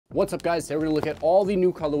What's up, guys? Today we're gonna look at all the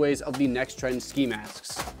new colorways of the NXTRND ski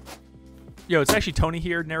masks. Yo, it's actually Tony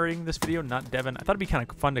here narrating this video, not Devin. I thought it'd be kind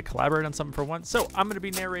of fun to collaborate on something for once, so I'm going to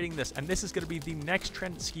be narrating this, and this is going to be the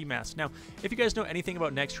NXTRND ski mask. Now, if you guys know anything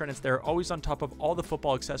about NXTRND, it's they're always on top of all the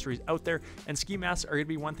football accessories out there, and ski masks are going to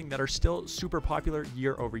be one thing that are still super popular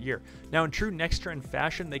year over year. Now, in true NXTRND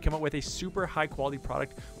fashion, they come out with a super high quality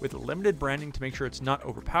product with limited branding to make sure it's not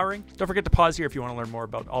overpowering. Don't forget to pause here if you want to learn more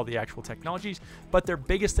about all the actual technologies, but their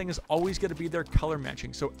biggest thing is always going to be their color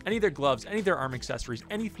matching. So any of their gloves, any of their arm accessories,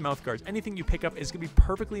 any mouth guards, anything you pick up is going to be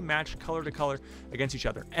perfectly matched color to color against each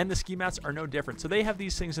other. And the ski masks are no different. So they have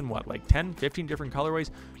these things in what, like 10, 15 different colorways,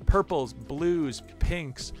 purples, blues,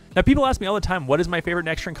 pinks. Now people ask me all the time, what is my favorite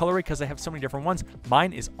NXTRND colorway? Because I have so many different ones.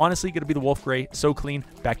 Mine is honestly going to be the wolf gray. So clean.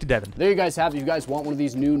 Back to Devin. There you guys have it. If you guys want one of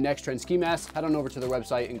these new NXTRND ski masks, head on over to their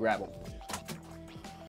website and grab them.